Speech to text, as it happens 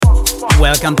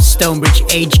Welcome to StoneBridge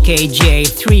HKJ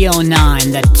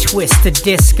 309, the Twisted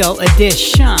Disco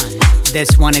edition.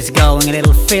 This one is going a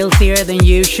little filthier than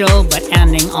usual, but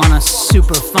ending on a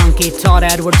super funky Todd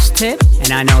Edwards tip,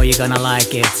 and I know you're gonna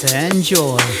like it.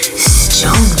 Enjoy.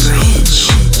 StoneBridge.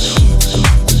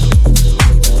 Yo!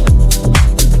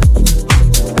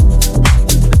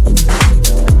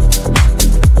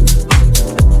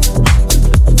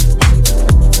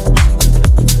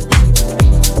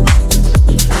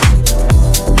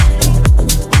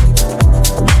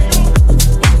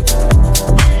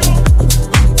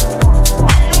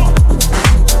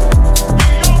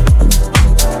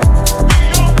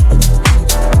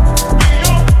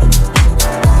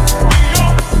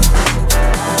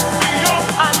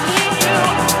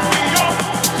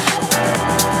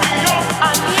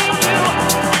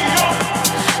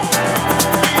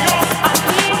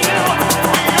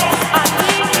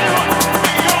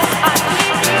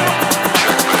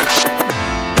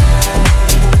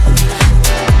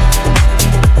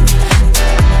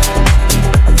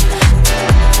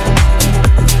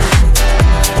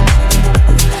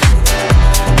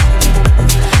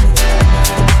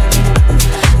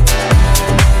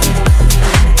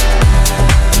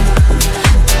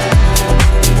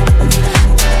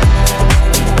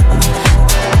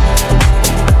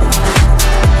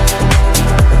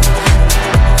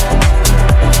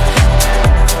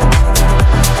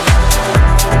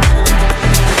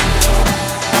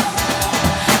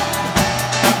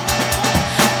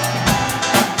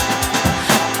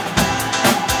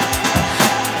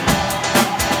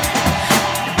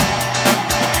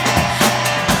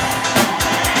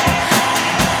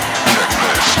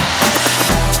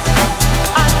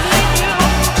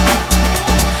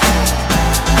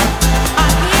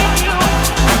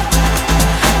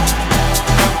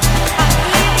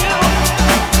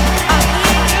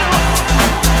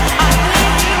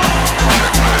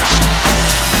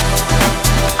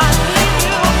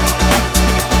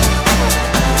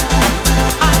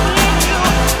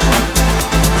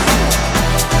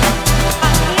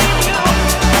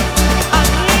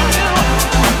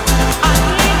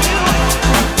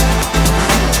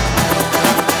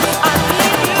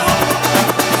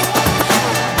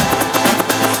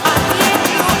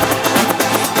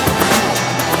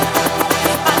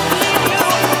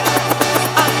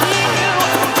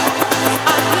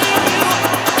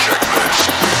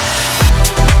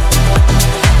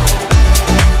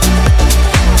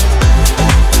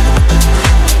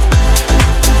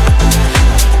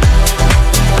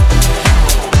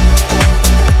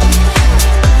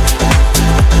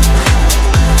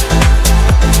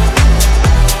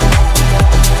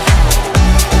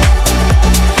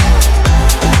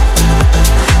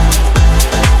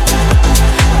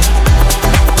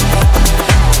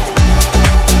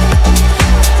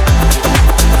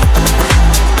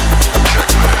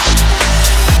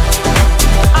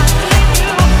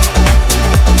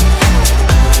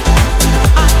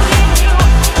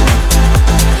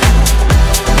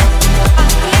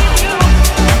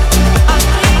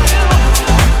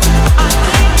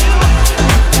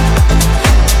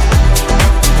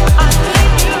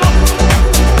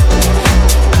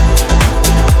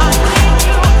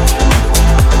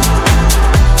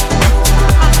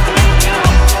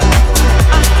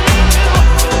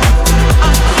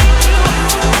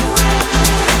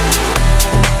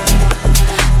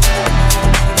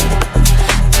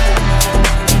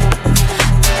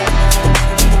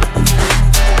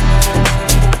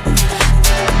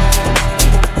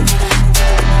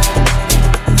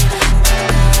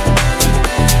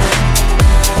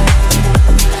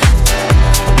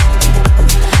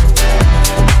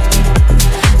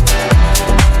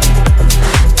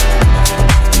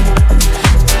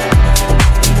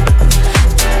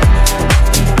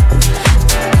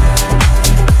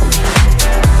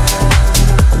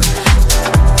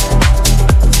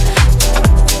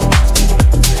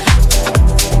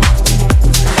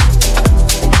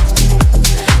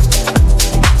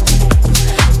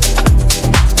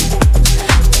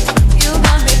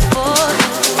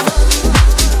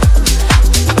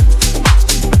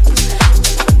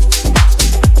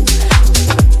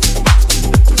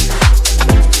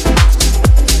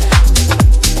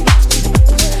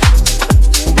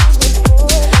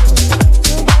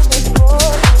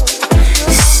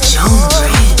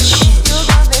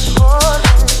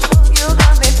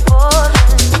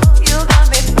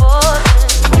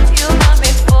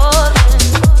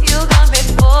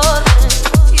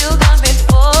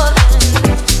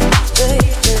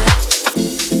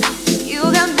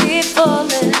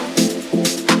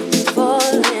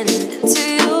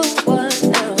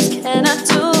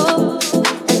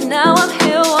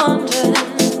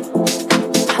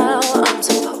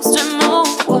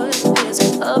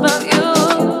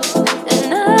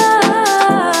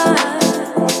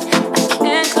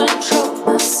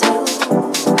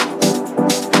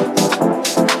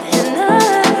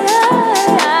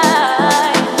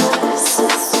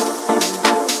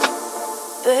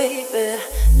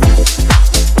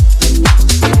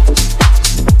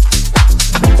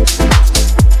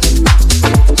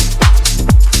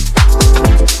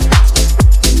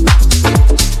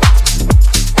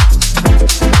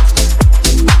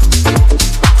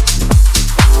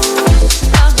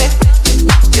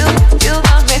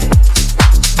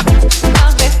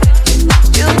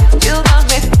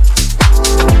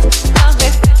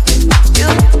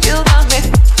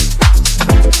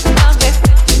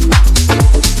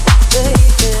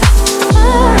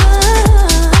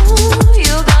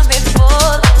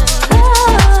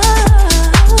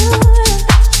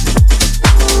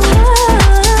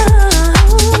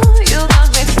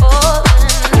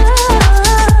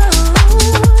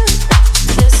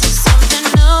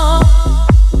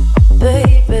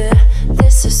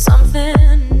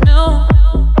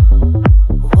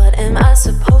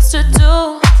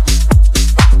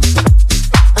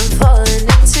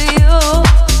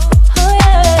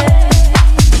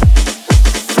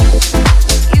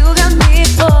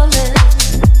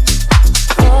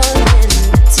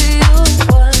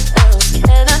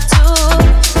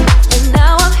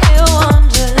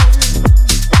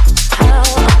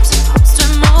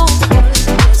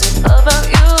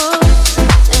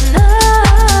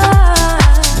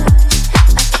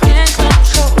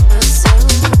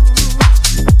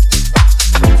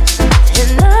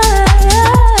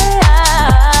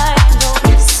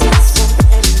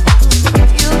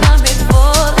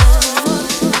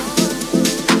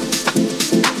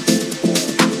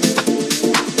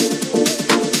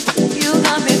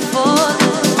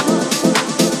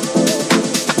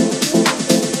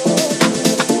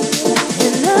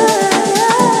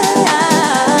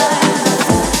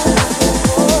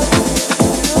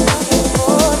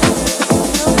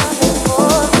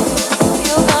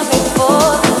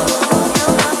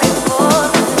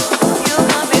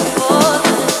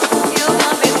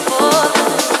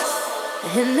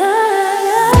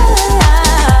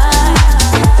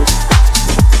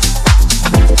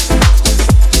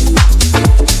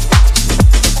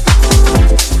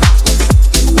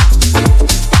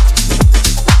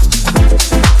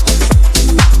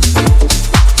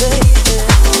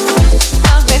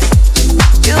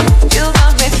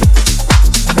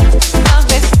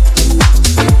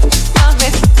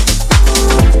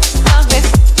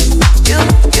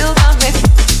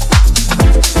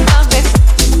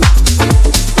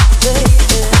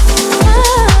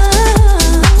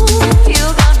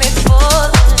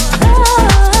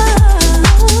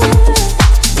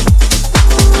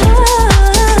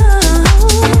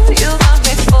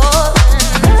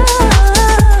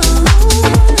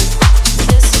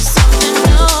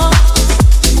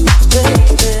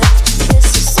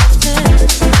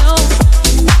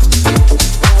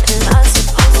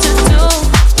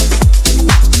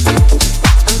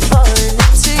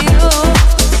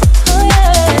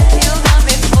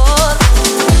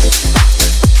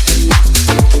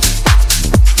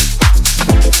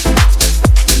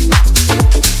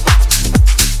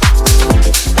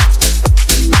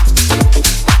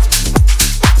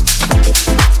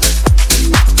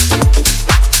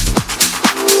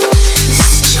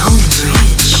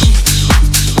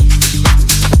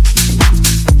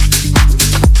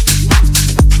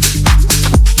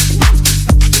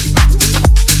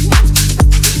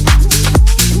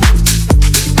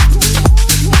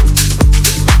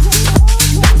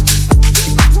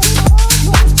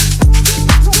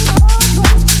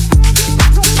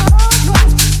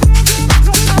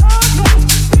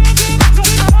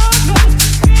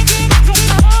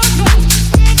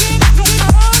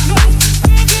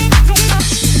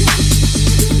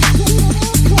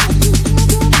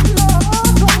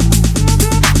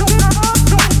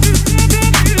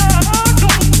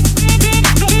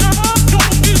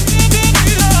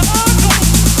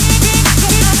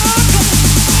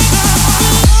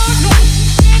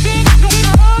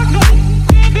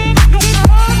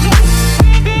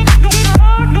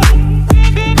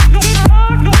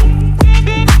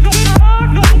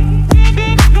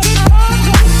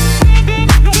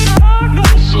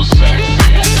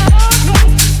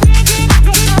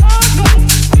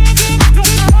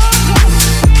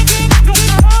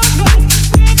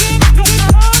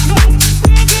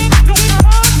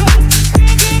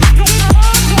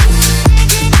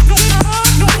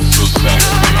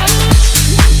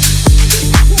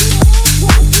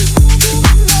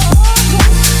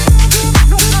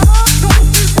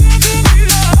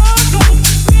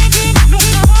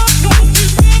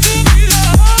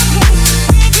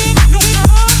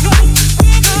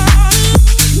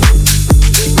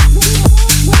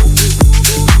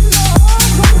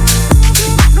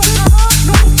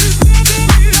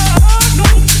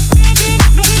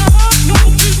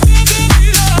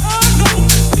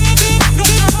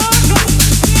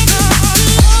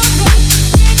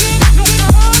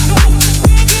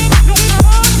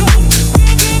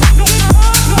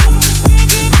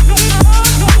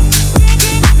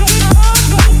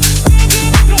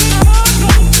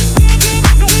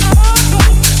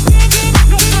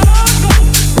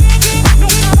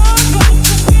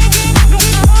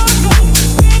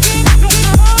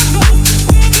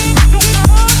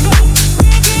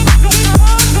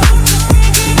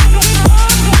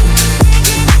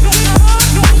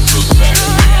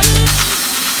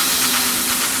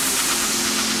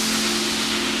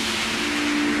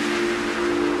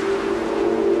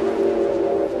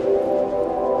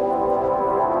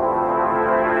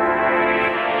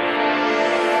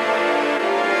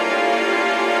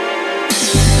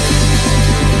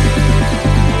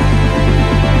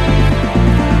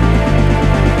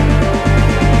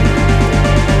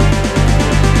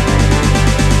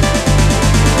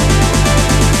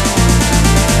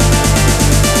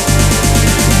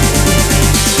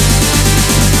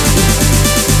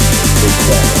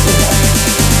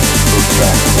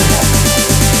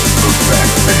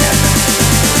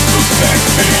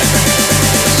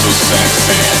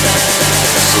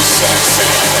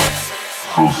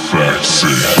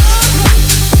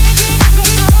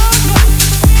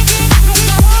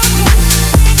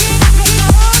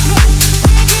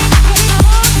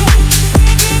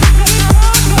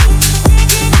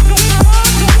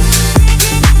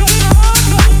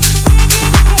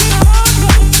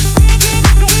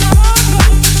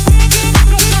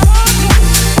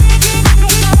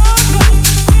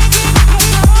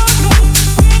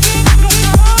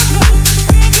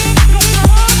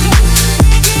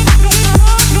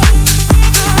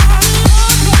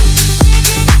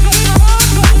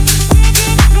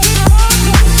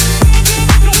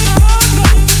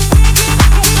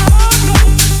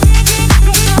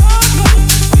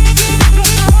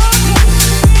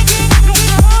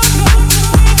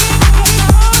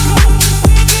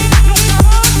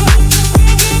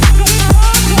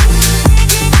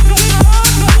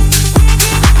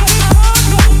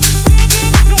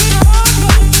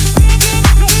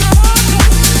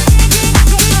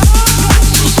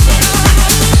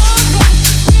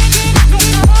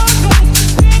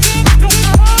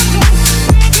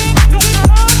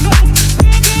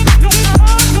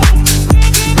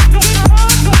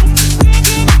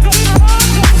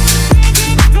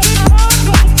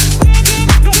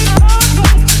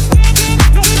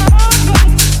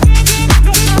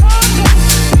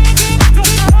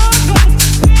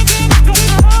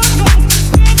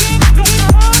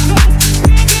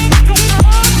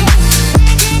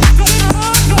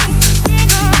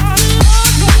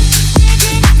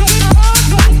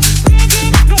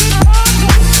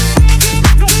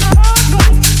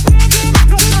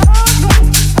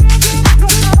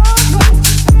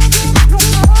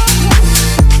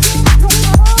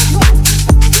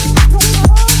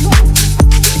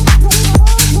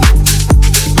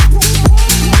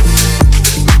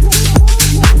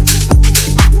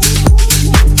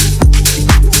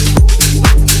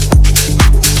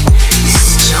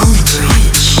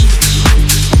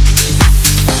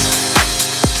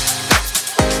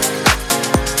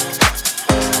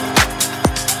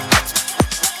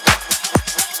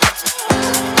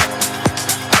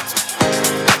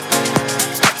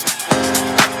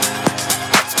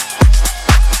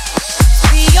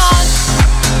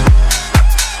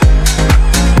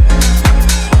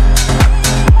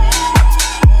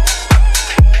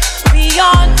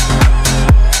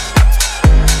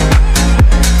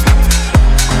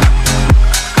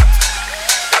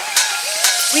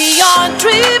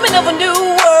 dreaming of a new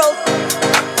world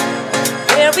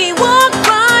where we walk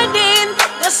right in.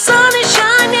 The sun is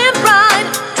shining bright.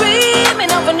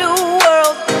 Dreaming of a new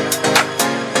world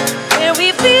where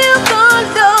we feel the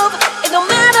love. It don't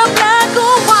matter black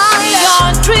or white. We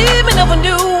are dreaming of a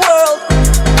new world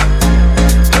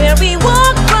where we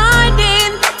walk right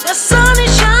in. The sun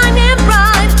is shining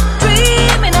bright.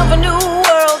 Dreaming of a new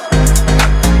world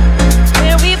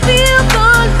where we feel the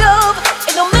love.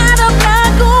 It don't matter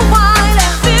black or white.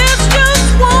 There's just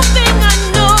one thing I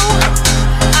know.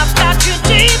 I've got you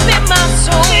deep in my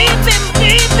soul.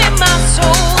 Deep in my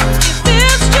soul.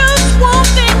 There's just one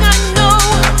thing I know.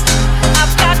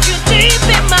 I've got you deep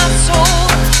in my soul.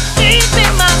 Deep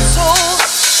in my soul.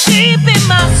 Deep in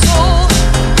my soul.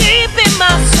 Deep in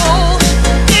my soul.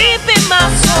 Deep in my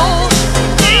soul.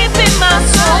 Deep in my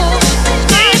soul.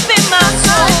 Deep in my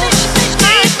soul.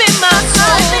 Deep in my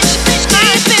soul.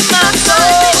 Deep in my soul.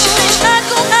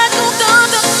 Echo, echo,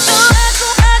 thunder, echo,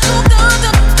 echo,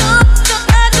 thunder,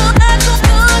 echo, echo,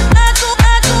 echo,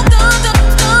 echo, thunder,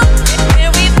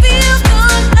 where we feel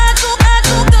good. Echo,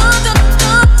 echo, thunder,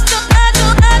 echo,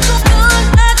 echo,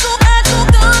 echo,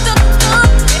 thunder,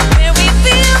 where we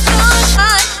feel good.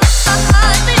 We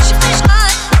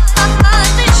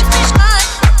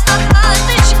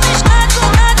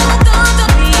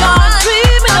are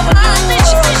dreaming of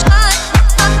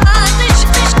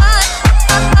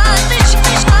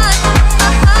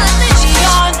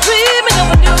a new world. We are dreaming of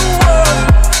a new world.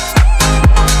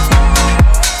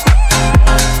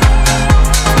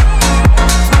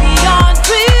 We are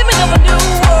dreaming of a new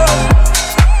world.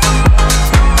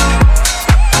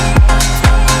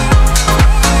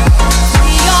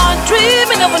 We are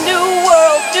dreaming of a new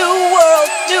world, new world,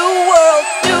 new world,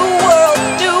 new world,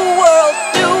 new world,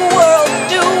 new world,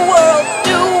 new world,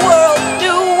 new world,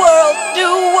 new world, new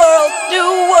world, new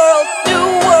world, new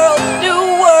world, new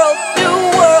world, new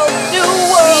world, new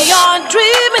world. We are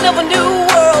dreaming of a new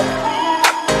world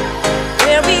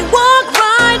where we walk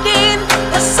right in.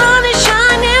 The sun is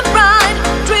shining bright.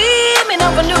 Dreaming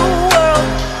of a new world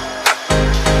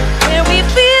where we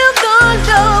feel the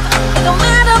love. It don't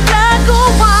matter black or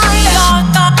white. We are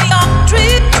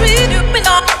dreaming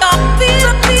of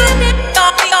feeling it.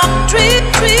 We are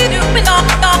dreaming of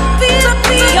feeling it.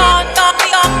 We are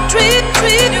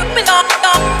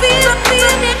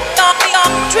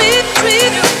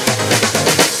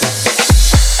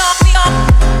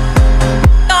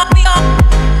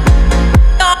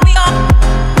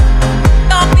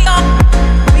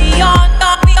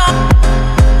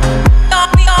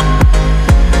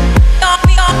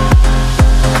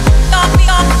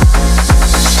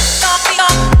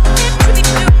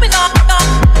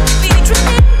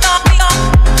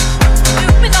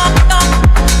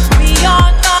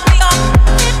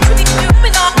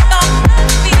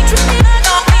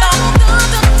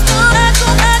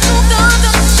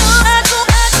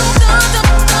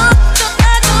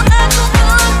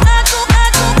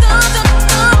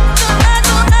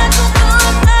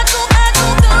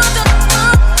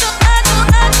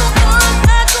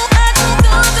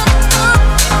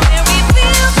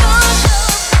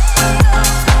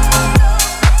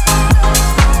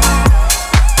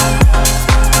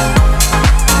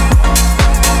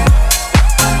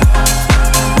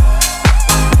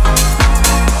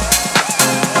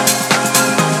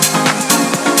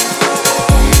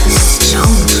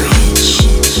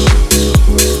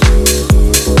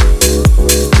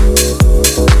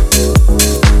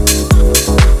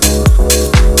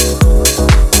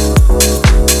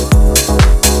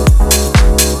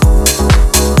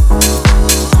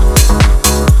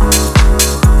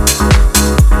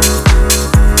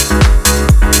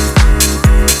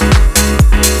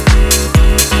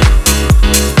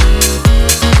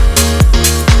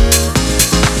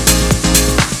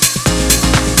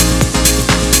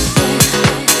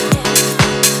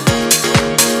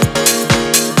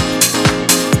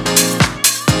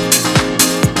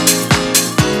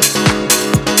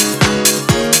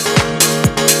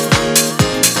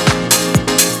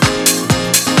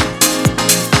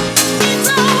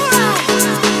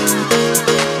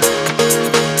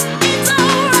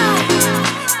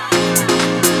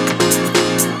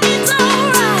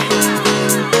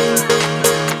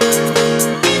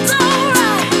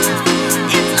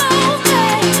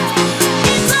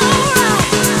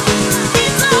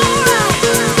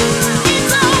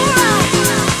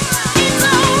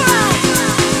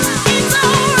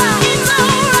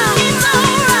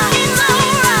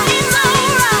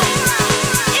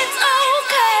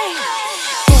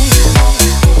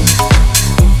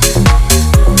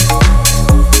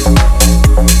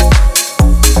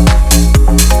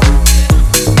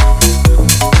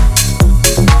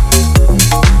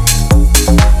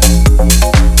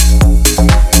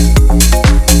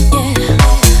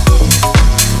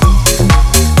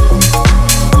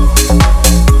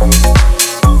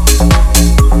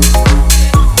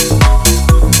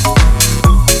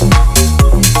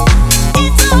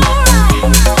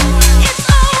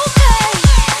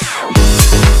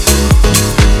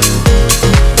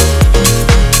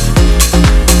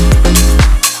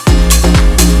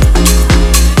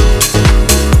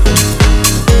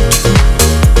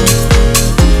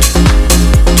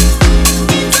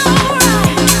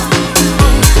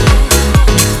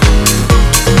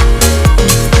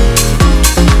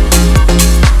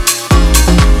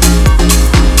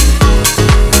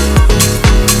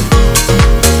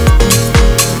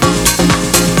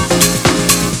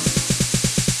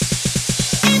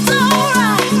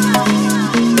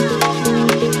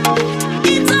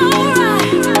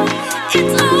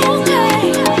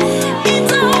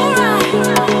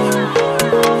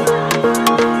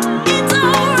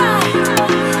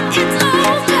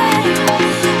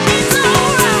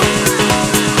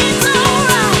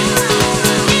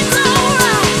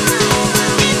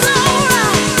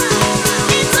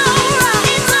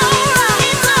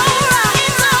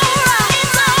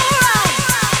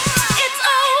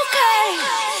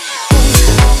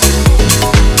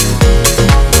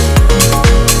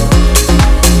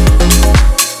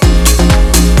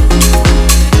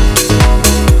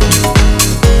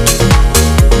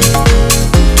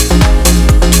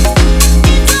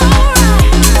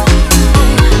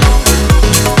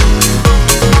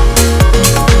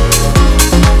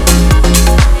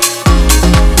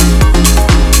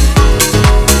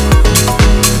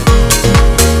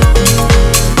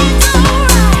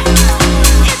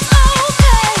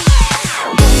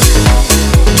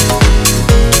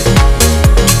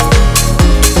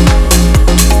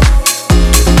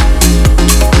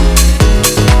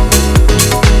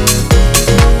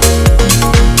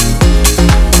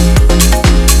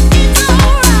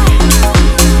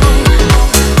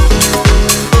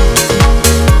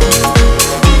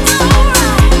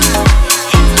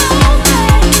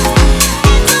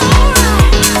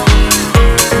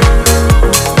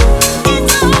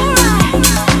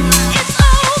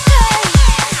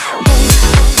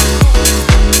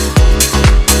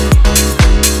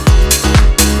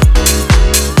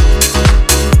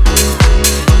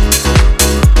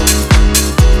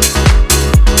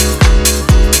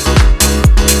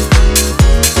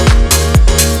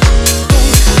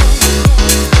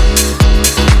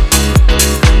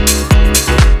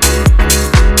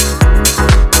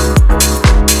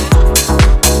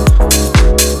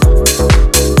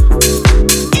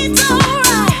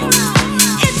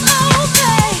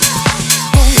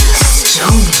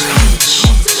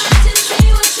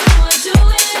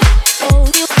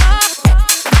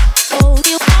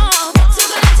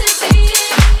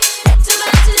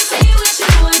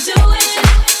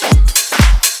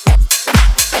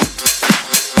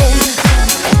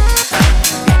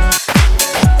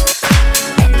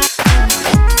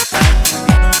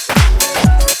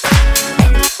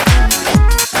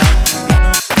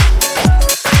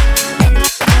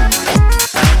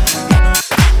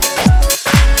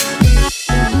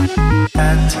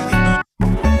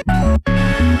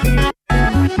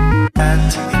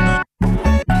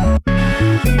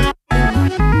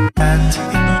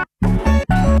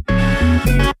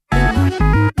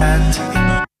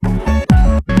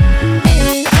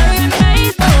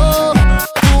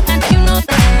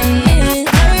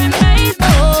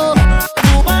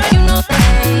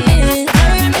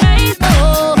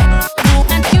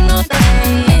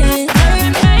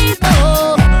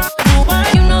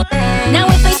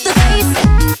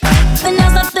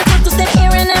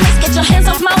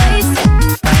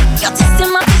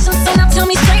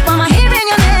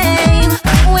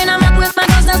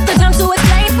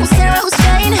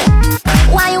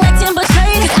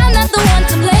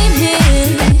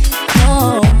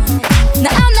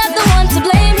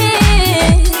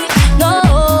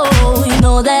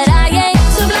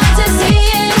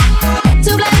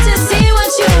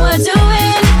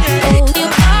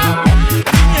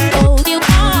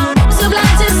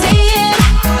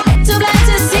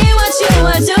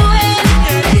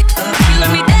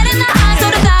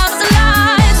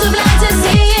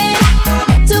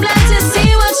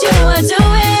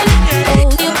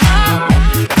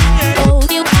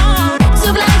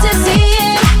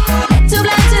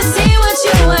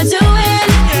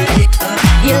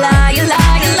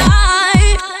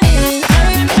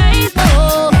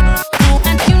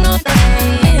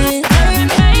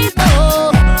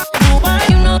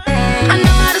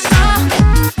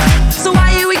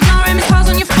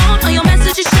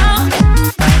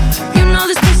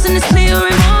clear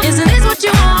remorse. Isn't this what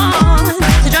you want?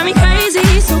 To drive me crazy,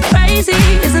 so crazy.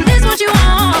 Isn't this what you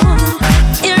want?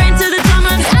 You're into the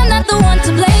drama. 'Cause I'm not the one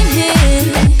to blame here.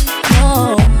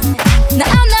 No, no,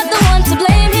 I'm not the one to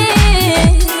blame here.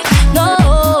 No,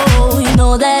 you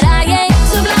know that I ain't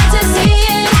too blind to see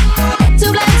it,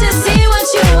 too blind to see what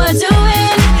you were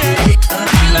doing.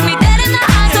 You look me dead in the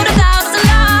eyes, so the doubts are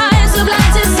lies. Too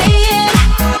blind to see it,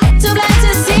 too blind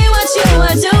to see what you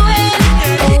were doing.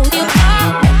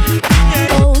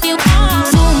 Oh, you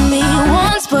fool me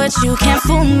once, but you can't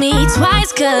fool me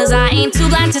twice. 'Cause I ain't too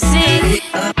blind to see,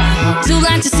 too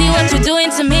blind to see what you're doing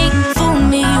to me. Fool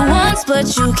me once, but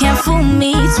you can't fool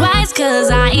me twice.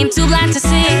 'Cause I ain't too blind to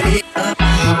see,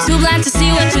 too blind to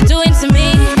see what you're doing to me.